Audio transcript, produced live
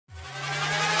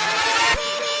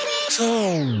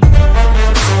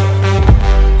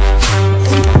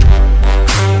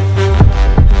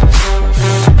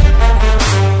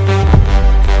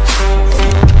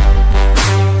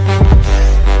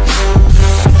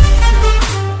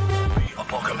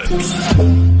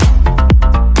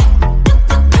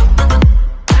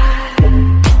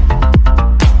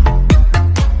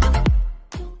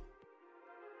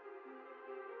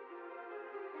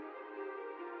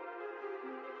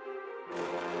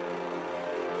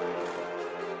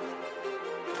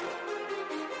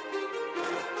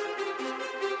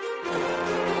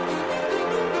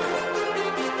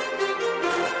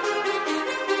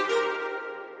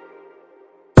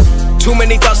Too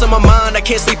many thoughts on my mind, I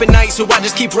can't sleep at night, so I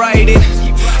just keep writing.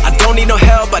 I don't need no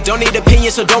help, I don't need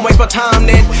opinions, so don't waste my time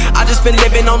then. I just been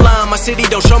living online, my city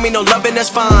don't show me no love and that's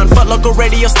fine. Fuck local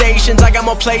radio stations, I got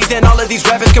more plays than all of these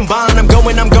rappers combined. I'm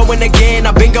going again,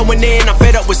 I've been going in, I'm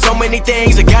fed up with so many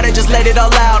things, I gotta just let it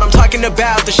all out. I'm talking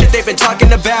about the shit they've been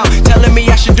talking about, telling me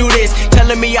I should do this,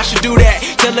 telling me I should do that,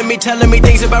 telling me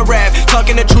things about rap,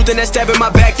 talking the truth and that stab in my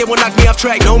back that will knock me off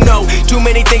track. No, too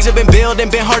many things have been building,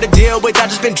 been hard to deal with, I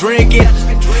just been drinking.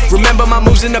 Remember my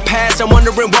moves in the past, I'm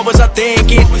wondering what was I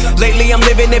thinking. Lately I'm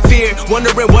living in fear,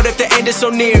 wondering what if the end is so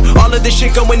near. All of this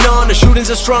shit going on, the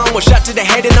shootings are strong, one shot to the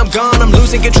head and I'm gone. I'm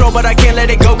losing control but I can't let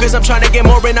it go, cause I'm trying to get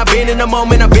more. And I've been in the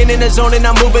moment, I've been in the zone, and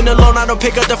I'm moving alone. I don't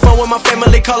pick up the phone when my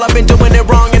family call, I've been doing it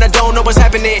wrong and I don't know what's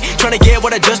happening. Trying to get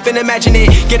what I just been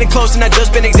imagining, getting close and I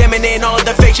just been examining all of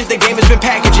the fake shit the game has been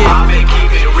packaging. I've been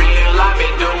keeping real, I've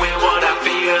been doing what I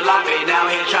feel, I've been out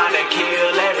here trying to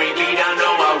kill every beat, I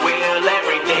know I will.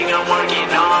 Everything I'm working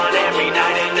on, every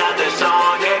night another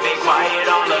song. They been quiet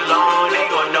all along, they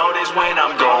gon' notice when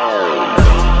I'm gone.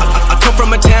 I come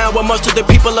from a town where most of the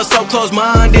people are so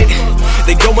close-minded.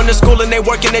 They go into school and they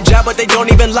work in a job but they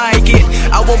don't even like it.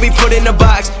 I won't be put in a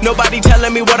box, nobody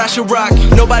telling me what I should rock,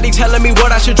 nobody telling me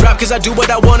what I should drop, cause I do what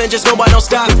I want and just know I don't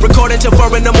stop. Recording till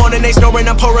 4 in the morning, they snoring,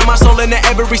 I'm pouring my soul into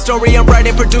every story. I'm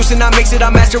writing, producing, I mix it, I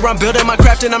master, I'm building my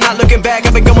craft and I'm not looking back.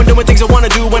 I've been going doing things I wanna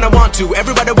do when I want to.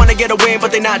 Everybody wanna get a win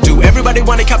but they not do. Everybody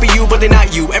wanna copy you but they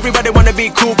not you. Everybody wanna be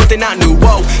cool but they not new.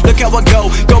 Whoa, look how I go,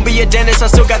 gon' be a dentist, I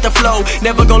still got the flow.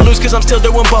 Never gon' lose cause I'm still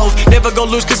doing both. Never gon'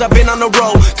 lose cause I've been on the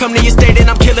road. Come to your state and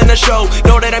I'm killing the show.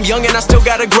 Know that I'm young and I still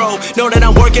gotta grow. Know that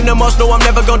I'm working the most, know I'm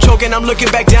never gon' choke, and I'm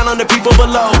looking back down on the people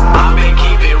below. I've been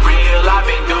keeping real, I've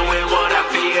been doing what I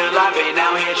feel, I've been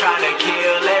out here trying to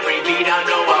kill every beat, I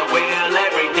know I will.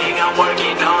 Everything I'm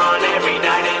working on, every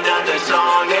night another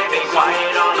song. They've been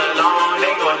quiet all along,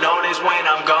 they gon' notice when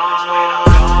I'm gone.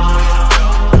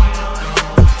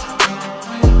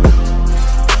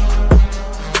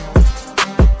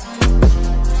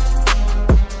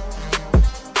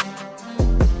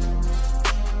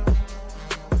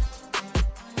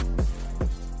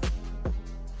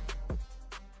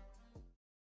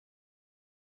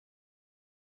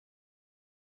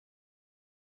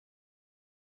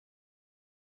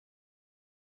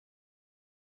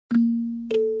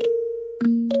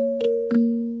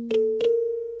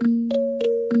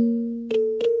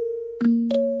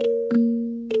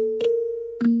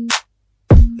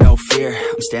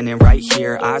 I'm standing right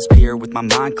here, eyes peer with my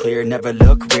mind clear. Never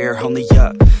look rear, only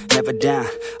up, never down.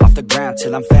 Off the ground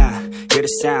till I'm found, hear the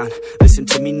sound. Listen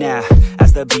to me now,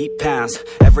 as the beat pounds.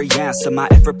 Every ounce of my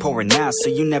effort pouring out, so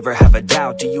you never have a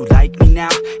doubt. Do you like me now?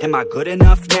 Am I good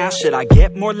enough now? Should I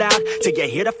get more loud till you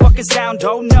hear the fucking sound?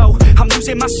 Oh no, I'm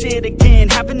losing my shit again,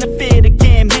 having to fit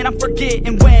again. Man, I'm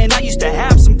forgetting when I used to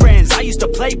have some friends. I used to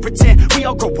play pretend, we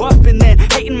all grow up and then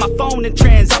hating my phone and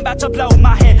trends. I'm about to blow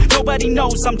my head, nobody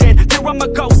knows I'm dead. There I'm a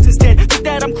ghost instead, think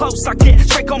that I'm close, I get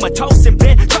straight comatose in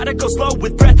bed. Try to go slow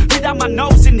with breath, breathe out my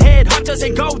nose and head. Heart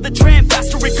doesn't go the trend,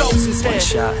 faster it goes instead. One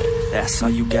shot, that's all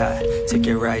you got, take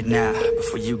it right now,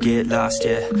 before you get lost,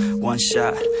 yeah. One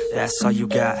shot, that's all you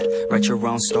got, write your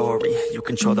own story, you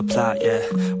control the plot, yeah.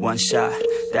 One shot,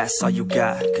 that's all you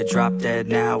got, could drop dead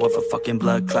now of a fucking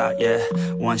blood clot, yeah.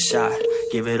 One shot,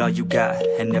 give it all you got,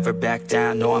 and never back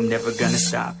down, no I'm never gonna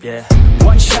stop, yeah.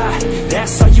 One shot,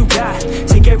 that's all you got,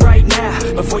 take it right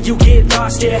now, before you get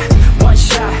lost, yeah. One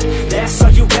shot, that's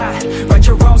all you got, write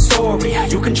your own story,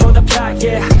 you control the plot,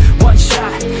 yeah. One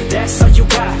shot, that's all you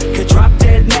got, could drop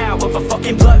dead now of a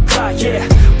fucking blood clot, yeah.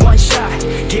 One shot,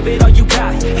 give it all you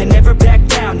got, and never back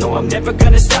down, no I'm never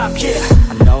gonna stop, yeah.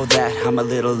 I know that I'm a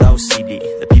little OCD,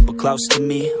 the people close to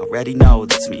me already know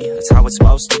that's me. That's how it's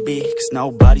supposed to be, cause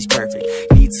nobody's perfect,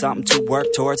 need something to work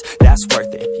towards, that's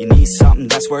worth it. If you need something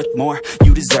that's worth more,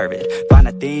 you deserve it. Find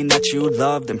a thing that you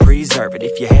love, then preserve it.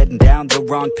 If you're heading down the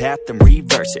wrong path, then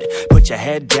reverse it. Put your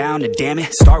head down and damn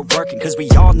it, start working. Cause we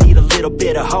all need a little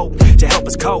bit of hope to help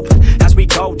us cope as we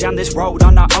go down this road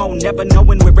on our own, never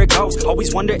knowing where it goes.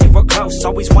 Always wonder if we're close,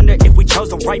 always wonder if we chose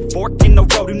the right fork in the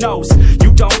road. Who knows?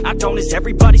 You don't, I don't. Is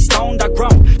everybody stoned? I've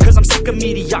grown, cause I'm sick of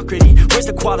mediocrity. Where's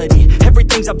the quality?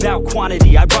 Everything's about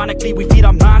quantity. Ironically, we feed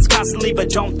our minds constantly, but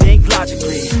don't think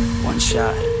logically. One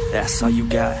shot, that's all you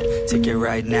got. Take it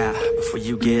right now, before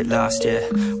you get lost, yeah.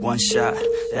 One shot,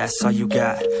 that's all you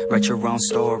got. Write your own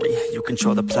story, you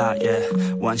control the plot, yeah.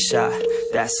 One shot,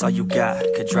 that's all you got.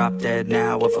 Could drop dead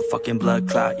now of a fucking blood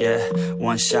clot, yeah.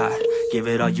 One shot, give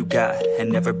it all you got,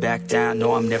 and never back down,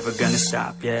 no, I'm never gonna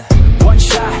stop, yeah. One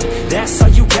shot, that's all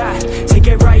you got. Take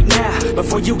it right now,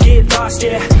 before you get lost,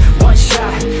 yeah. One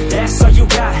shot, that's all you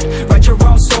got. Write your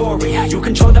own story, you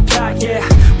control the plot, yeah.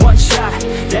 One shot,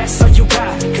 that's all you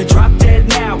got. Could drop dead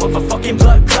now of a fucking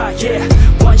blood clot, yeah.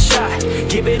 One shot,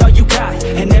 give it all you got,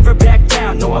 and never back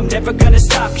down, no, I'm never gonna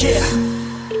stop, yeah.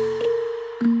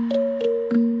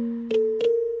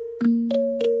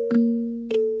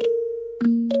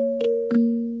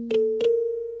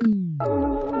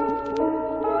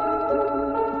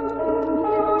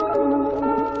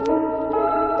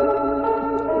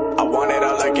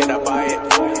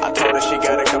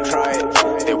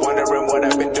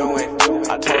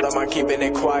 Keeping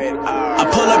it quiet. I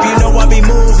pull up, you know I be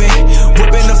moving.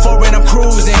 Whipping the foreign, I'm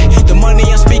cruising. The money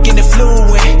I'm speaking is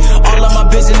fluent. All of my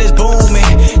business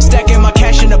booming. Stacking my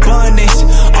cash in abundance.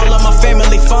 All of my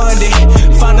family funded.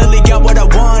 Finally got what I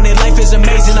wanted. Life is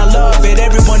amazing, I love it.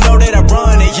 Everyone know that I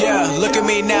run it. Yeah, look at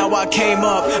me now, I came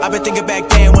up. I've been thinking back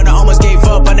then when I almost gave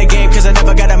up on the game, cause I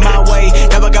never got it my way.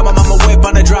 Never got my mama whip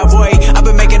on the driveway. I've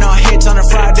been making all hits on a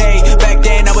Friday. Back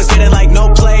then I was getting like no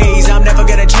plays. I'm never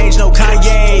gonna change, no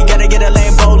Kanye. Gotta get a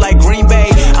Lambo like Green Bay.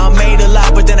 I made a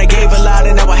lot, but then I gave a lot,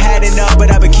 and now I had enough.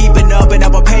 But I've been keeping up, and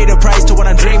now I pay the price to what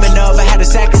I'm dreaming of. I had to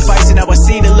sacrifice, and now I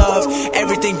see the love.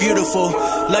 Everything beautiful.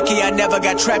 Lucky I never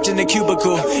got trapped in the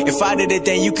cubicle. If I did it,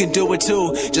 then you can do it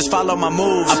too. Just follow my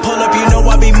moves. I pull up, you know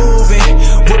I be moving.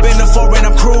 Whipping the foreign,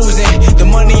 I'm cruising. The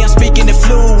money I'm speaking is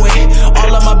fluent.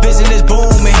 All of my business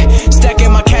booming.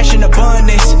 Stacking my cash in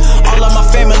abundance. All of my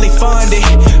family funded.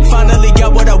 Finally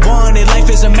got what I wanted. Life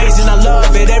is amazing, I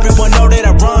love it. Everyone know that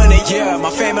I run it, yeah.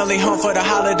 My family home for the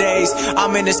holidays.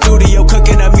 I'm in the studio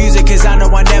cooking up music, cause I know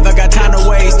I never got time to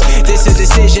waste. This is a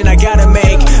decision I gotta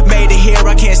make. Made it here,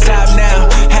 I can't stop now.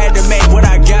 Had to make what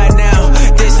I got now.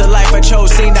 This the life I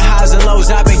chose, seen the highs and lows.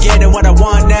 I've been getting what I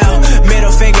want now.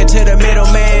 Middle finger to the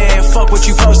middleman. Fuck what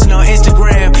you posting on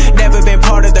Instagram. Never been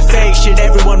part of the fake shit.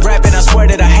 Everyone rapping, I swear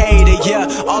that I hate it, yeah.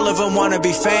 All of them wanna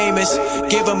be famous.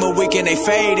 Give them a week and they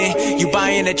fading. You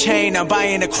buying a chain, I'm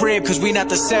buying a crib, cause we not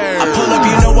the same. I pull up,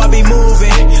 you know I be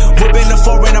moving. Whipping the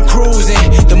foreign, I'm cruising.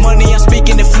 The money I'm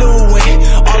speaking is fluent.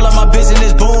 All of my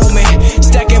business booming.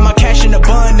 Stacking my cash in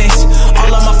abundance.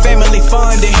 All of my family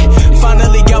funded.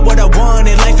 Finally got what I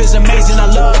wanted. Life is amazing, I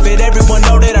love it. Everyone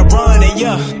know that I run it,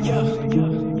 yeah.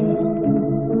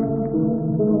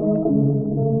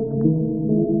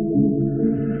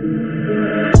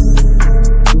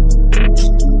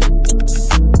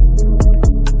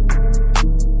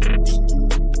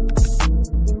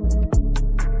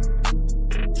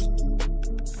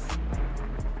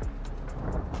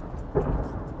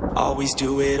 Always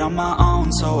do it on my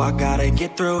own, so I gotta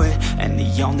get through it. And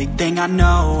the only thing I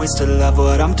know is to love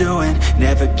what I'm doing.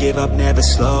 Never give up, never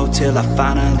slow, till I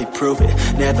finally prove it.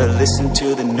 Never listen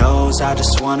to the no's, I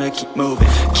just wanna keep moving.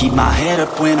 Keep my head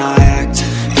up when I act,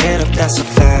 head up, that's a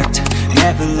fact.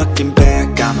 Never looking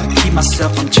back, I'ma keep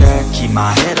myself on track. Keep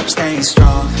my head up, staying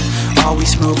strong,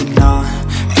 always moving on.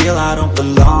 Feel I don't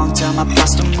belong, tell my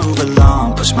past to move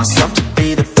along. Push myself to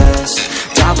be the best,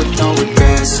 die with no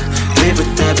regrets. Live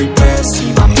with every breath,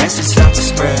 see my message start to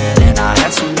spread. And I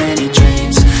had so many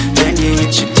dreams, then you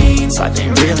hit your teens. Life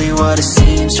ain't really what it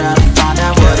seems, trying to find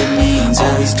out what it means.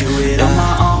 Always do it on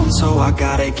my own, so I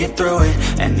gotta get through it.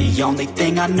 And the only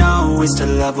thing I know is to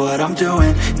love what I'm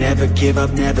doing. Never give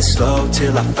up, never slow,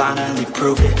 till I finally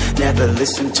prove it. Never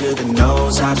listen to the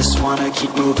no's, I just wanna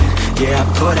keep moving. Yeah,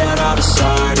 I put out all the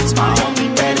art, it's my only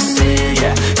medicine.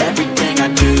 Yeah, everything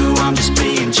I do, I'm just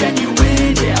being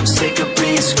genuine. Yeah, I'm sick of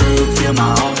being screwed, feel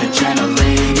my own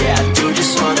adrenaline. Yeah, I do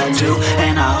just what I do,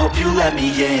 and I hope you let me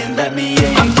in, let me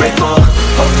in. I'm grateful,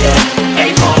 oh yeah,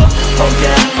 able, oh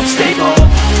yeah.